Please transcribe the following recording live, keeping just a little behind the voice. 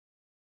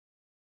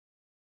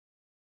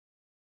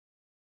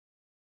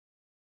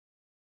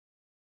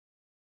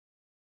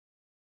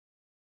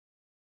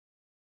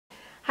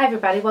Hi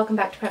everybody, welcome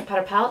back to Primp,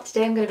 Powder, Pout.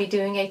 Today I'm going to be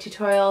doing a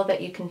tutorial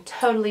that you can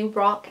totally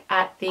rock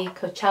at the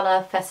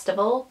Coachella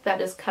festival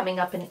that is coming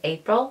up in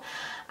April.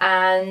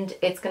 And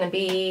it's going to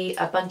be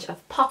a bunch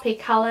of poppy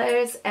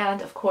colors,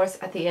 and of course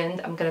at the end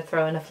I'm going to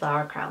throw in a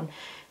flower crown.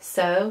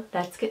 So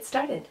let's get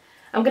started.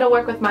 I'm going to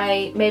work with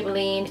my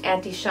Maybelline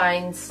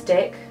Anti-Shine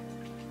stick,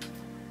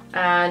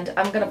 and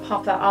I'm going to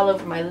pop that all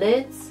over my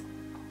lids,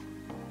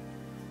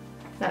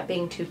 not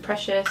being too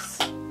precious.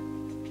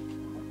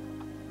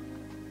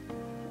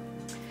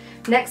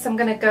 Next I'm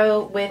going to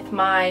go with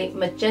my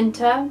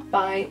Magenta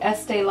by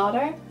Estee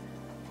Lauder.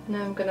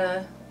 Now I'm going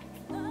to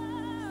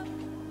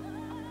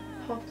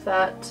pop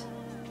that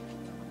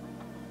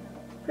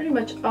pretty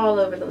much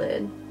all over the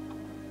lid.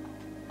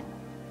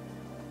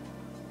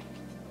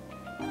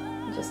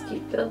 And just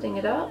keep building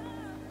it up.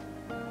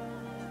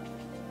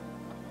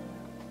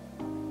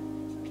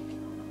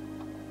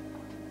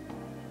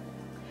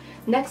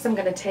 Next I'm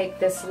going to take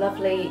this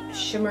lovely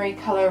shimmery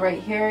color right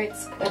here.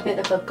 It's a bit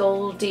of a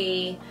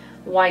goldy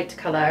white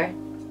color,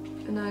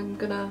 and I'm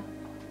gonna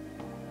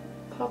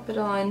pop it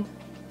on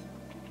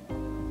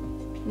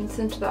in the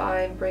center of the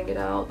eye and bring it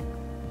out,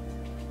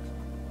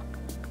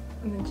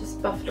 and then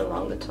just buff it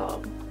along the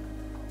top.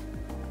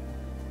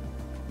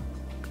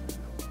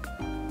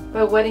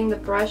 By wetting the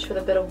brush with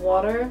a bit of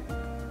water,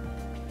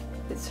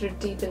 it sort of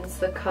deepens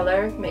the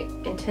color,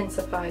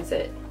 intensifies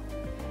it.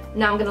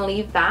 Now I'm going to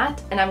leave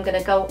that, and I'm going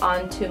to go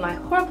on to my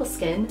horrible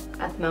skin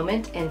at the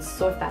moment and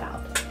sort that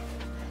out.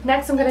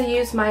 Next I'm going to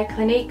use my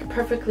Clinique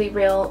Perfectly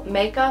Real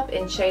makeup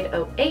in shade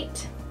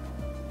 08.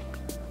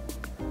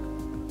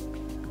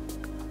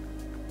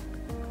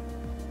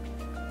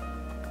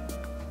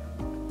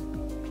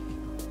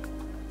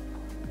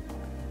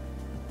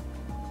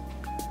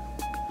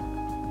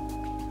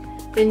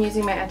 Then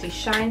using my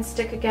Anti-Shine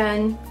stick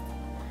again,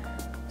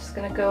 just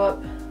going to go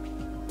up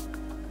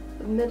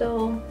the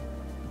middle,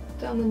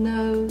 down the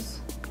nose.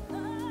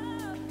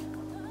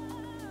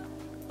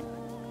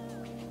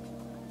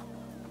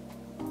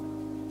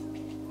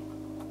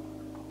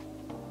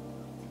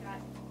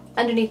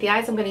 Underneath the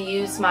eyes I'm going to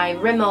use my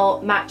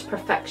Rimmel Match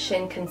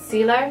Perfection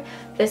concealer.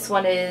 This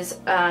one is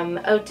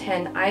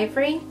 010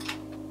 Ivory.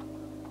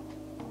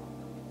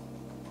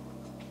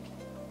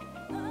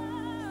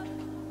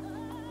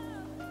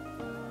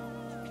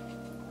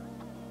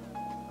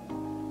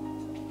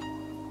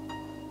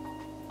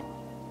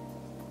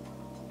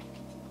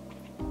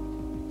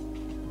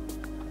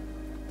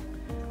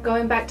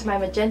 Going back to my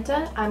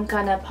magenta, I'm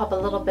going to pop a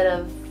little bit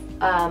of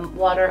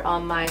water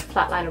on my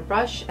flat liner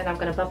brush, and I'm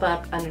going to buff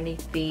up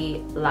underneath the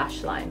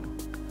lash line.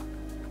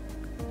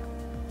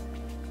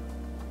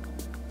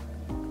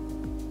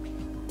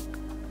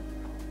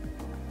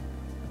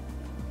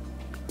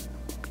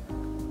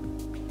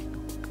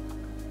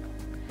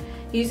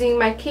 Using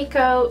my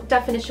Kiko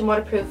Definition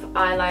Waterproof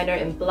eyeliner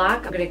in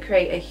black, I'm going to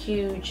create a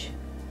huge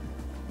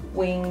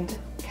winged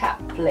cat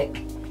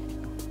flick.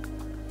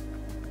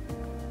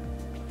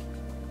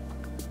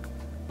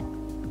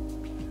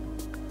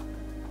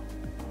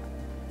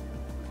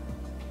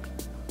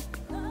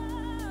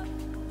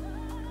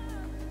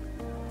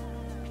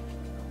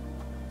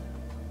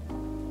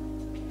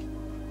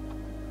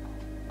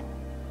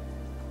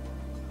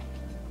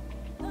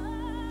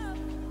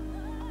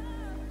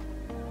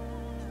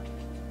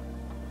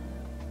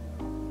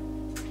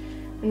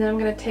 And then I'm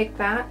going to take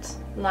that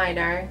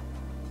liner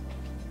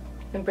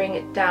and bring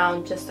it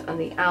down just on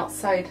the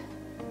outside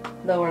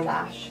lower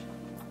lash.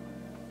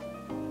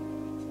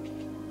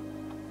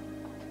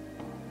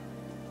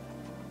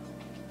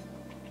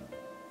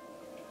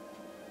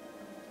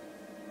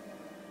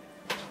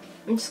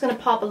 I'm just going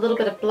to pop a little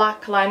bit of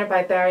black liner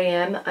by Barry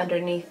M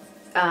underneath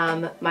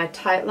my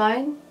tight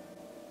line.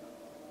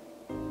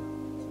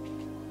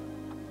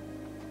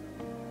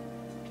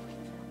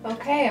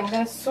 Okay, I'm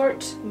going to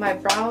sort my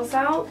brows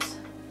out.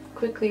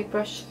 Quickly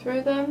brush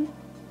through them.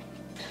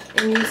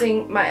 I'm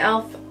using my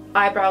e.l.f.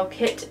 eyebrow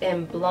kit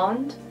in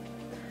blonde.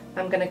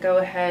 I'm going to go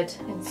ahead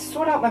and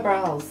sort out my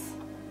brows.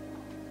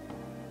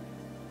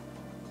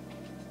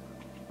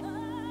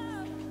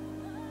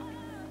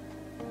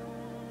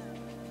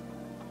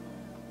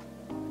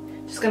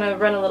 Just going to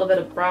run a little bit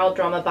of Brow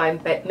Drama by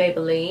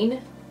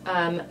Maybelline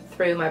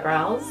through my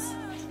brows.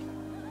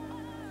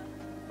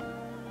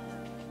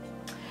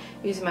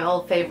 Using my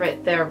old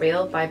favorite They're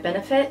Real by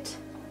Benefit.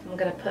 I'm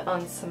going to put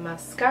on some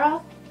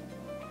mascara.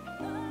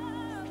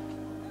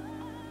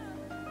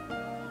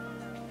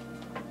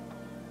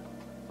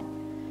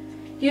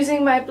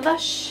 Using my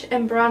blush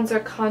and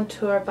bronzer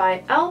contour by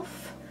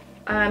e.l.f.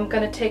 I'm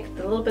going to take a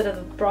little bit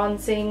of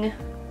bronzing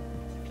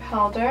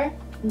powder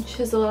and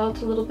chisel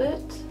out a little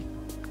bit.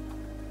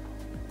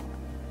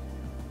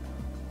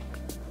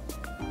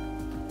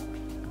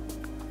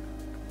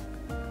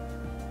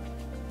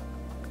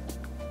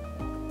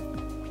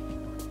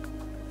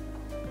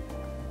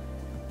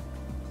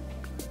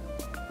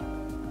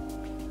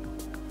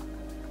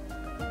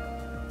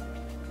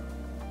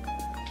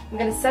 I'm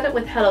going to set it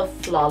with Hello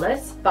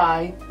Flawless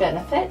by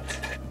Benefit.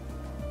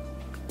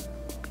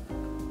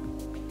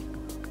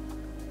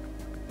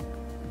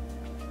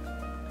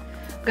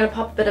 I'm going to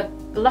pop a bit of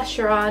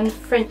blusher on,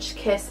 French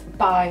Kiss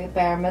by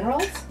Bare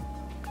Minerals.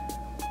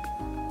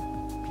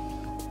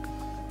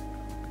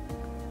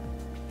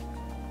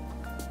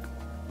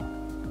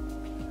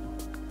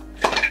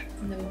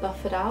 And then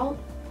buff it out.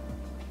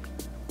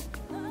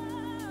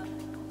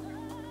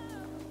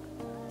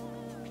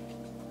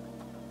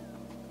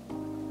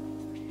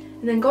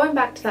 And then going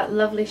back to that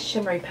lovely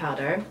shimmery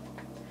powder,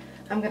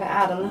 I'm going to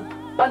add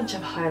a bunch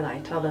of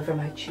highlight all over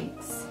my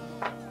cheeks.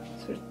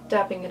 Sort of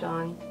dabbing it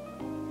on.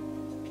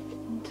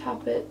 And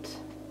tap it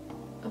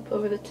up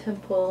over the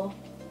temple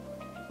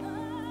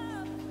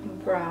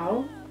and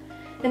brow.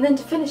 And then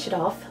to finish it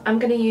off, I'm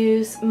going to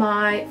use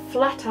my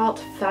Flat Out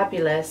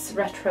Fabulous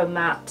Retro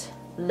Matte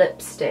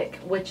lipstick,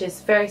 which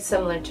is very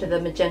similar to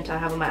the magenta I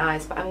have on my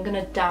eyes, but I'm going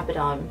to dab it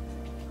on.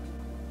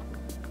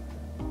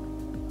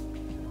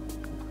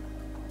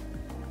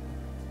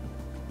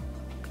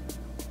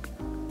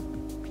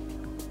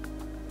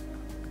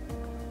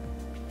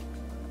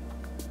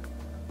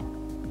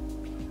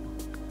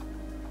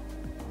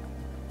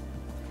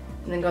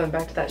 And then going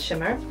back to that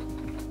shimmer,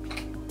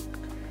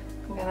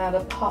 I'm going to add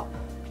a pop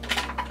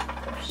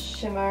of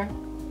shimmer.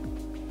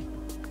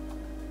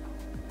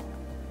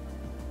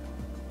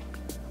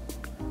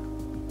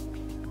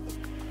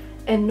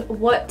 And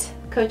what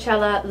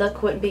Coachella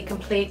look wouldn't be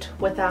complete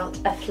without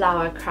a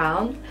flower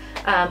crown,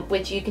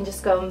 which you can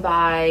just go and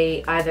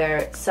buy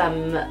either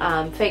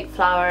some fake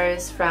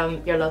flowers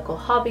from your local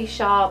hobby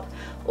shop,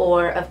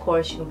 or of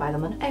course you can buy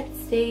them on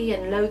Etsy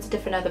and loads of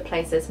different other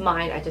places.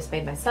 Mine I just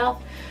made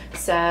myself.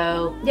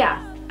 So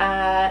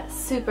yeah,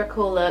 super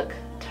cool look,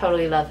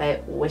 totally love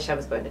it, wish I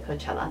was going to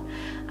Coachella.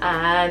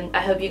 I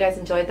hope you guys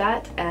enjoyed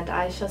that, and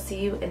I shall see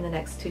you in the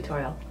next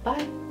tutorial.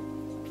 Bye!